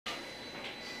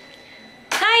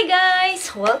Hi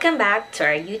guys! Welcome back to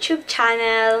our YouTube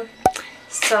channel.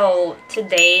 So,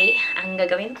 today, ang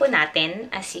gagawin po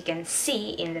natin, as you can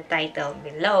see in the title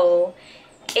below,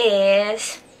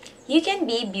 is you can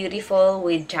be beautiful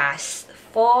with just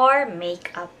 4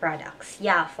 makeup products.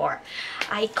 Yeah, 4.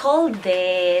 I call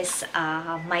this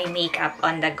my makeup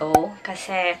on the go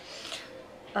kasi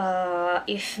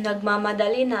if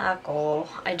nagmamadali na ako,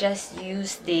 I just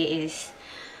use this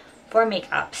 4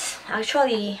 makeups.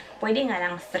 Actually, pwede nga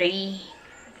lang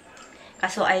 3.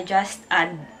 Kaso I just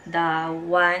add the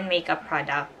 1 makeup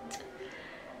product.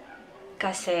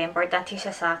 Kasi importante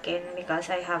siya sa akin because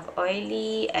I have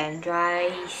oily and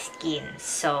dry skin.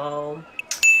 So,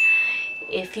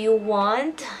 if you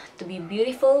want to be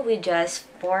beautiful with just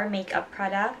 4 makeup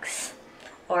products,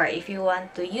 or if you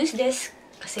want to use this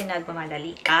kasi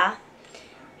nagmamadali ka,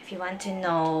 if you want to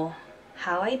know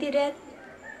how I did it,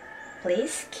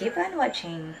 please keep on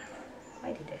watching.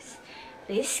 I did this.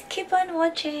 Please keep on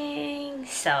watching.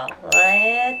 So,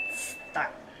 let's start.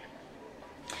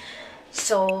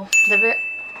 So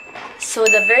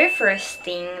the very first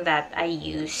thing that I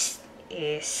use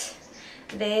is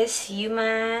this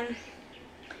Human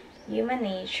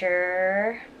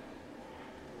Nature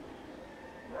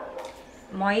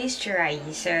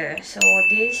moisturizer. So,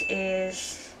 this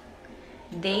is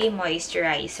day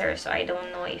moisturizer. So, I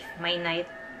don't know if may night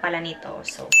pala nito.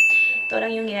 So, ito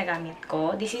lang yung ginagamit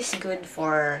ko. This is good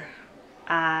for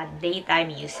daytime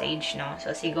usage, no?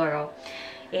 So, siguro,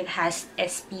 it has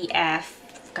SPF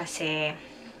kasi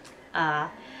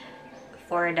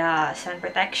for the sun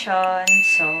protection.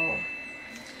 So,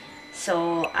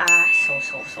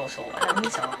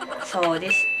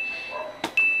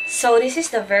 this is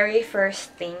the very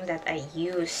first thing that I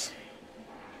use.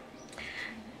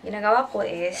 Ginagawa ko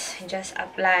is just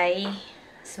apply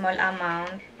small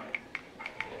amount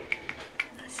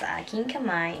sa aking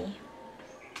kamay.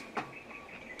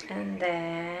 And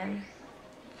then,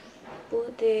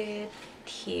 put it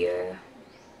here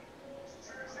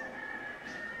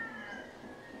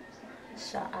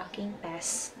sa aking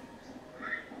pes.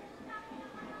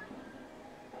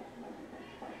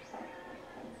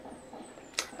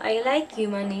 I like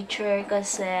Human Nature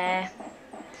kasi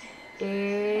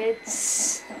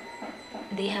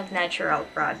they have natural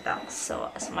products.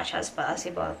 So, as much as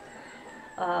possible,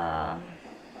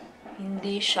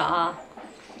 hindi siya,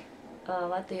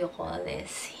 what do you call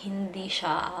this? Hindi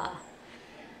siya,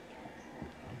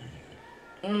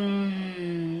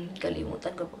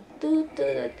 kalimutan ko po.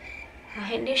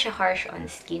 Hindi siya harsh on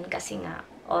skin kasi nga,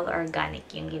 all organic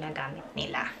yung ginagamit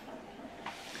nila.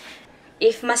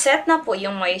 If maset na po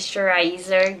yung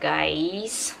moisturizer,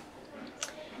 guys,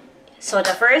 so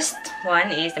the first one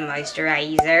is the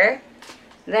moisturizer.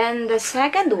 Then the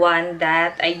second one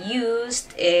that I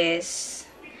used is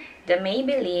the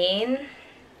Maybelline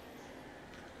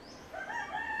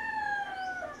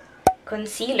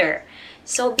concealer.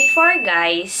 So before,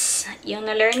 guys, yung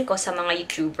na-learn ko sa mga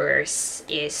YouTubers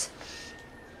is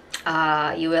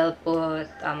you will put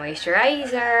a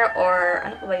moisturizer or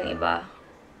ano pa ba yung iba?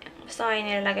 Basta may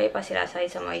nilalagay pa sila sa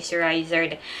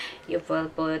moisturizer. You will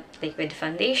put liquid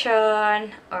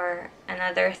foundation or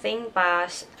another thing pa.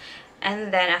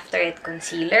 And then after it,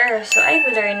 concealer. So I've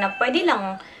learned na pwede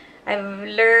lang. I've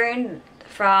learned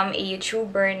from a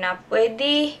YouTuber na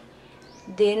pwede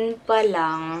din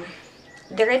palang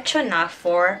diretso na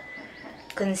for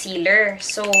concealer.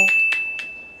 So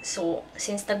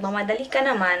since nagmamadali ka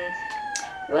naman,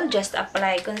 we'll just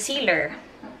apply concealer.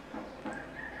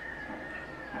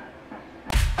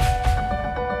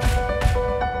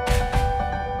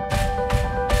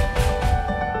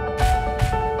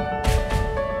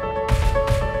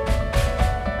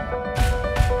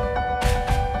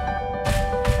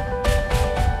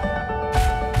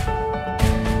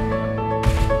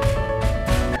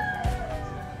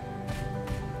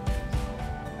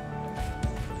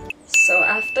 So,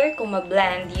 after ko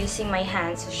ma-blend using my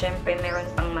hands, so, syempre, meron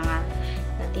pang mga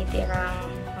natitirang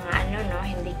mga ano, no,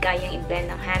 hindi kayang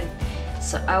i-blend ng hand.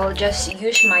 So, I will just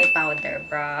use my powder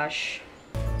brush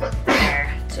there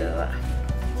to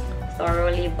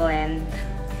thoroughly blend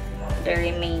the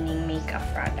remaining makeup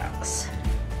products.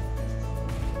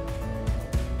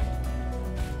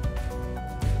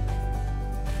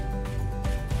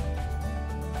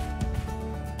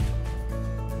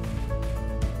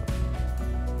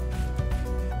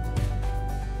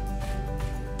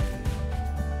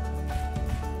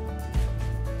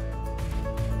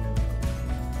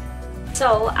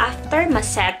 So, after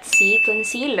maset si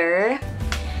concealer,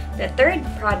 the third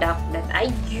product that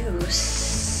I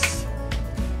use,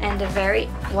 and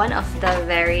one of the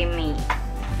very main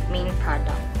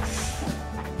products,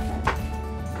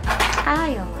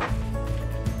 tayo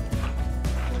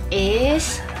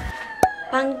is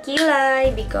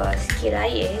pangkilay because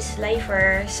kilay is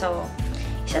lifer. So,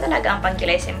 isa talaga ang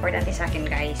pangkilay is importante sa akin,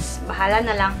 guys. Bahala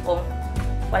na lang kung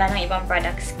wala nang ibang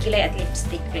products. Kilay at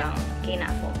lipstick lang. Okay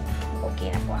na ako. Okay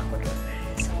na po ako doon.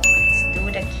 So, let's do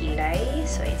the kilay.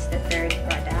 So, it's the third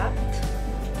product.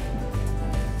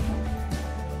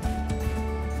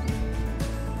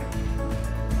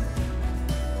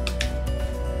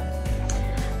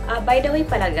 By the way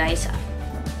pala, guys,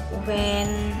 when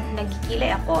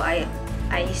nagkikilay ako,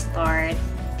 I start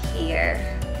here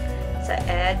sa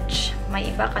edge. May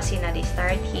iba kasi na they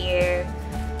start here.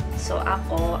 So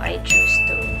ako, I choose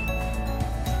to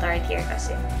start here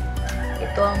kasi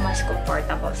ito ang mas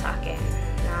comfortable sa akin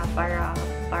na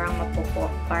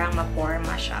parang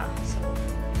maporma siya. So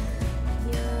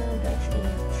yeah, that's it.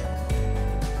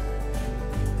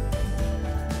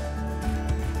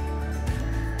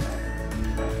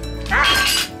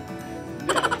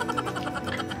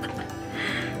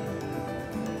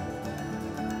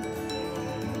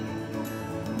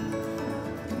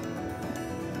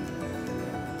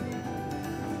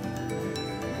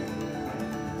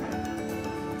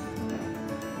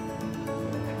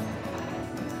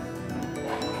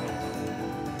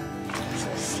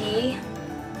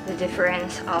 The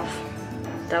difference of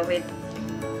the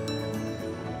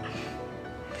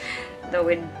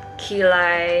with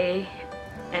kilay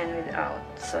and without.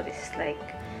 So this is like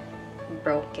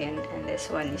broken and this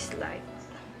one is like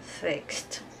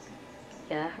fixed.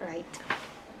 Yeah, right.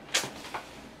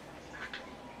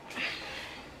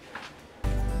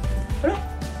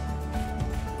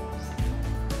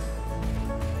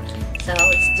 So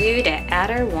let's do the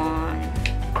other one.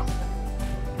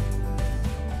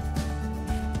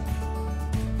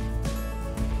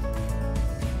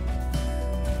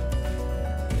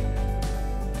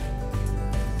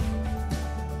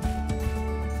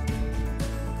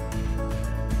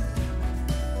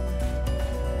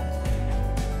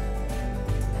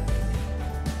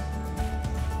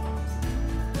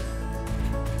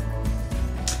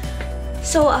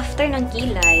 So, after ng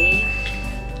kilay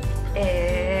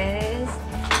is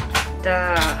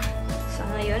so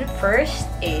ngayon, first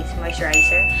is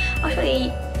moisturizer. Actually,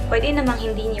 pwede namang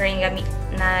hindi nyo rin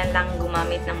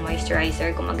gumamit ng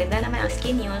moisturizer. Kung maganda naman ang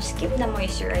skin nyo, skip the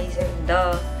moisturizer.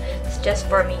 It's just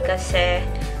for me kasi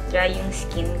dry yung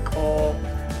skin ko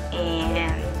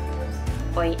and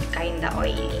kinda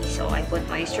oily. So, I put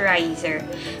moisturizer.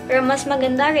 Pero mas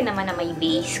maganda rin naman na may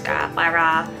base ka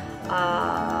para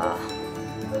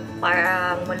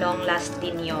mo long last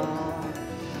din yung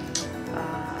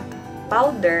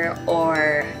powder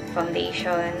or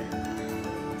foundation,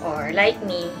 or like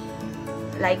me,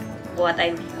 like what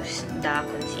I use, the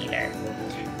concealer.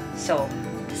 So,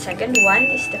 the second one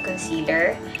is the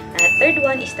concealer, and the third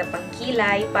one is the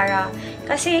pangkilay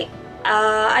kasi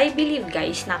I believe,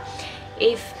 guys, na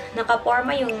if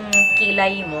nakaporma yung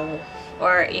kilay mo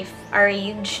or if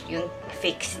arranged yung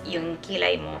fix yung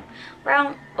kilay mo,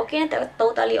 parang okay na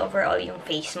totally overall yung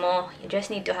face mo. You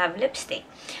just need to have lipstick.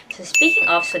 So speaking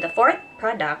of, so the fourth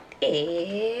product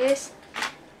is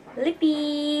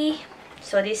lippy.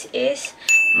 So this is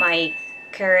my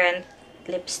current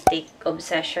lipstick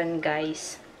obsession,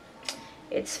 guys.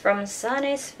 It's from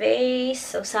Sunnies Face.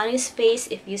 So Sunnies Face,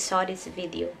 if you saw this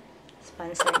video,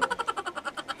 sponsor me.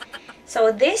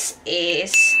 So this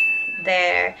is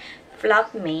their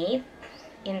Flop Mate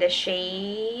in the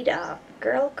shade of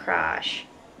Girl Crush.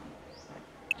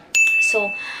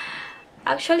 So,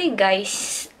 actually,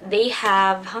 guys, they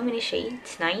have how many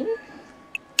shades? 9?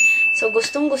 So,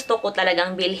 gustong-gusto ko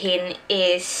talagang bilhin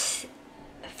is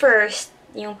first,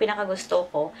 yung pinakagusto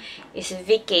ko is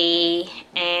VK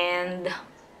and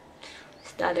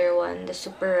the other one, the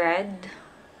Super Red.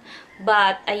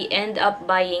 But I end up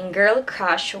buying Girl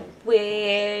Crush,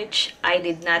 which I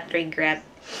did not regret.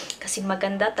 Kasi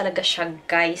maganda talaga siya,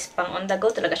 guys. Pang on the go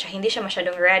talaga siya. Hindi siya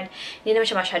masyadong red. Hindi naman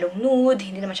siya masyadong nude.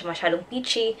 Hindi naman siya masyadong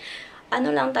peachy.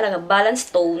 Ano lang talaga,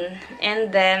 balanced tone.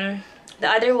 And then, the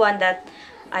other one that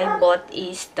I bought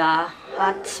is the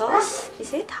hot sauce. Is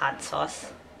it hot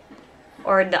sauce?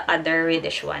 Or the other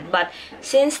reddish one. But,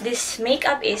 since this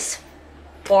makeup is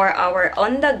for our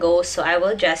on the go, so I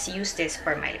will just use this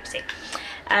for my lipstick.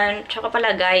 And, tsaka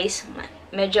pala, guys,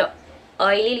 medyo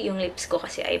oily yung lips ko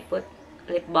kasi I put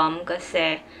lip balm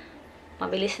kasi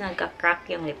mabilis nagka-crack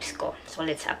yung lips ko. So,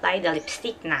 let's apply the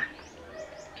lipstick na.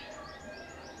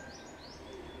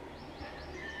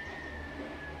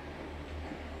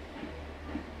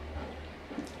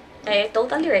 I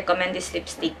totally recommend this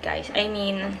lipstick, guys. I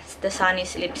mean, the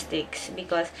Sunnies lipsticks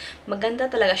because maganda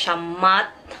talaga siya,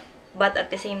 matte. but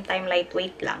at the same time,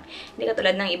 lightweight lang. Hindi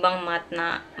katulad ng ibang matte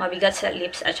na mabigat sa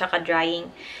lips at saka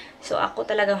drying. So, ako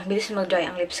talaga mabilis mag-dry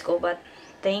ang lips ko, but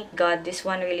thank God, this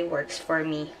one really works for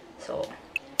me. So,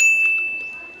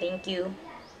 thank you,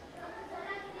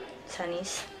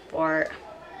 Sunnies, for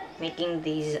making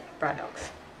these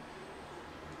products.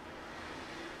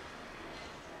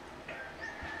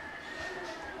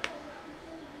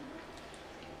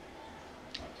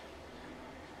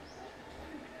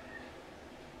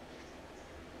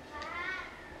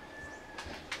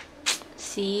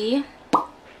 See?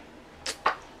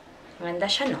 Maganda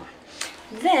siya, no?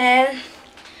 Then,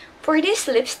 for this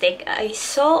lipstick, I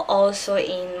saw also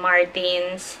in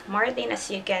Martin's. Martin,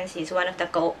 as you can see, is one of the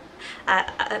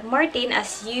Martin,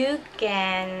 as you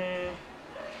can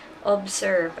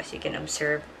observe,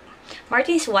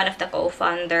 Martin is one of the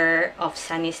co-founder of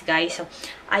Sunnies, guys. So,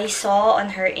 I saw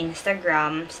on her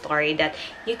Instagram story that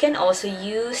you can also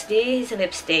use these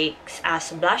lipsticks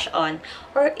as blush on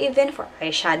or even for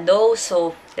eyeshadow.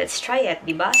 So, let's try it,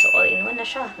 diba? So, all-in-one na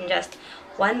siya. Just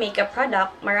one makeup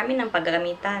product, marami ng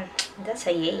paggagamitan. That's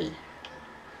a yay.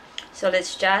 So,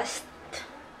 let's just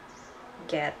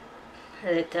get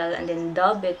a little and then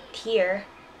dab it here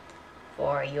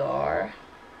for your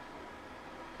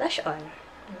blush on.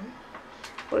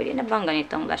 Pwede na bang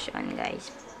ganitong blush on,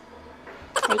 guys?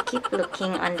 I keep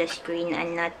looking on the screen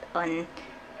and not on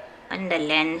the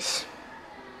lens.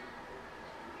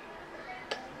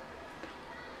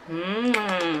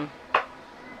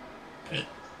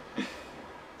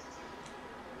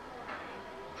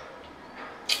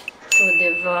 So,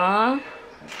 diba?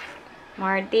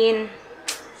 Martin,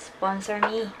 sponsor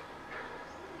me.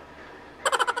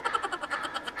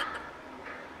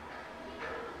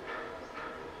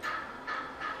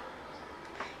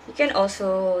 You can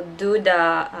also do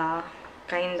the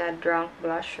kinda drunk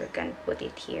blush. You can put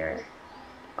it here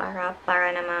para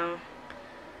namang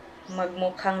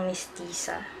magmukhang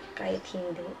mistisa kahit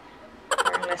hindi.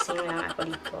 Parang lasing lang ako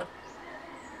dito.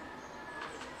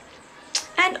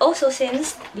 And also,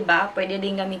 since, diba, pwede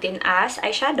din gamitin as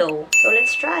eyeshadow. So,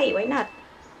 let's try. Why not?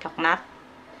 Knock.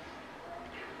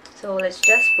 So, let's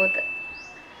just put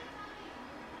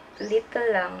little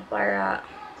lang para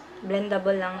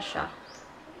blendable lang siya.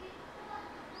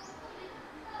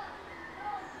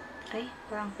 Ay,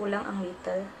 parang kulang ang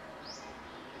little.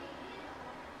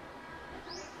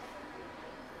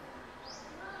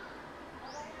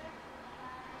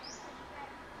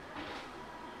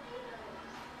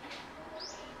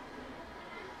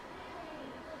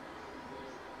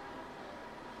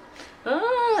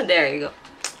 Oh, there you go.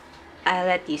 I'll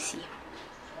let you see.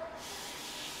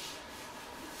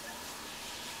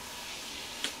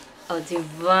 Oh,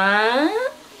 diba?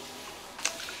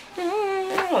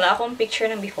 Wala akong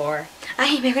picture ng before.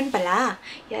 Ay, meron pala.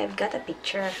 Yeah, I've got a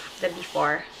picture of the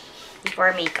before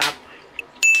makeup.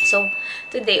 So,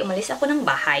 today, umalis ako ng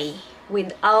bahay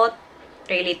without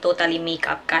really totally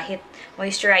makeup, kahit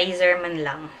moisturizer man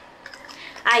lang.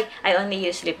 I only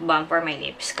use lip balm for my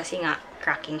lips kasi nga,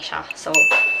 cracking siya. So,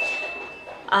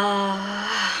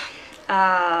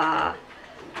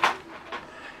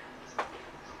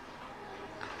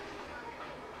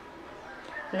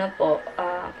 ano po,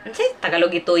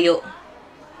 Tagalog ituyo.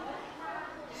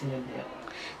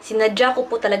 Sinadya ko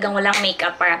po talagang walang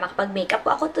makeup para makapag-makeup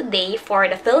po ako today for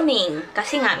the filming.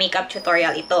 Kasi nga, makeup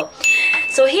tutorial ito.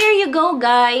 So, here you go,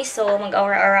 guys. So,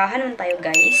 mag-aura-aurahan naman tayo,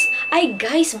 guys. Ay,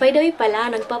 guys, by the way pala,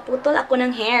 nagpaputol ako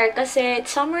ng hair kasi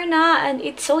it's summer na and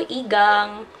it's so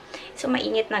igang. So,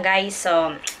 mainit na, guys.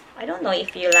 So, I don't know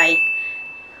if you like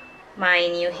my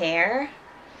new hair.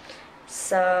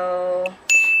 So,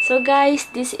 guys,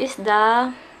 this is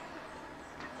the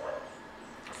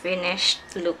finished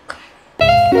look.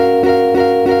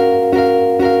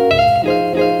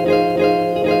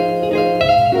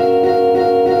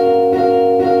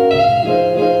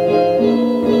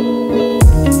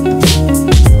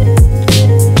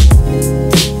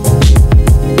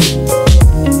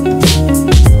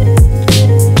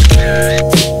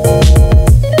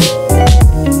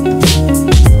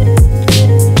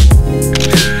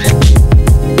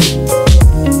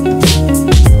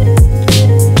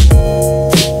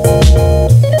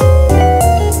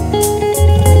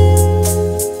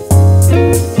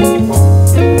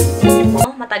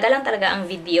 Matagal lang talaga ang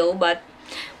video, but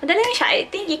madali lang siya. I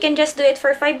think you can just do it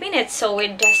for 5 minutes. So,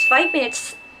 with just 5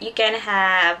 minutes, you can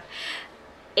have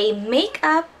a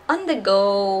makeup on the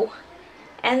go.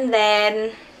 And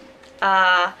then,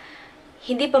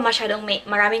 hindi pa masyadong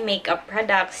maraming makeup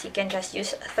products. You can just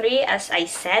use 3, as I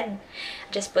said.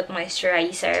 Just put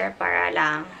moisturizer para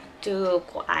lang to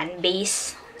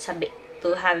base,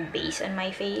 to have base on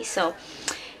my face. So,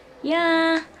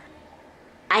 yeah.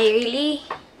 I really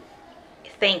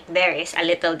think there is a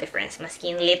little difference.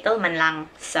 Maskin little man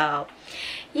lang. So,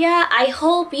 yeah, I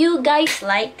hope you guys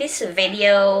like this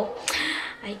video.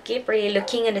 I keep really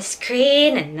looking at the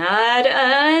screen and not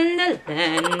on the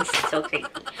lens. So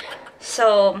creepy.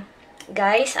 So,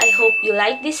 guys, I hope you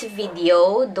like this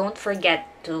video. Don't forget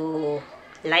to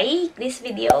like this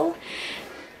video.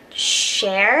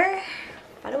 Share.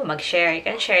 Paano ba mag-share? You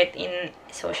can share it in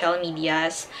social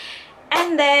medias.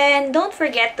 And then, don't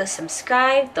forget to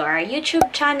subscribe to our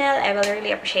YouTube channel. I will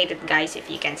really appreciate it, guys,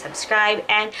 if you can subscribe.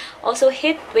 And also,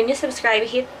 when you subscribe,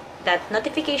 hit that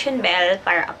notification bell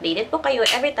para updated po kayo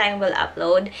every time we'll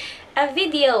upload a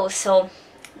video. So,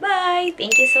 bye!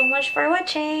 Thank you so much for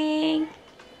watching!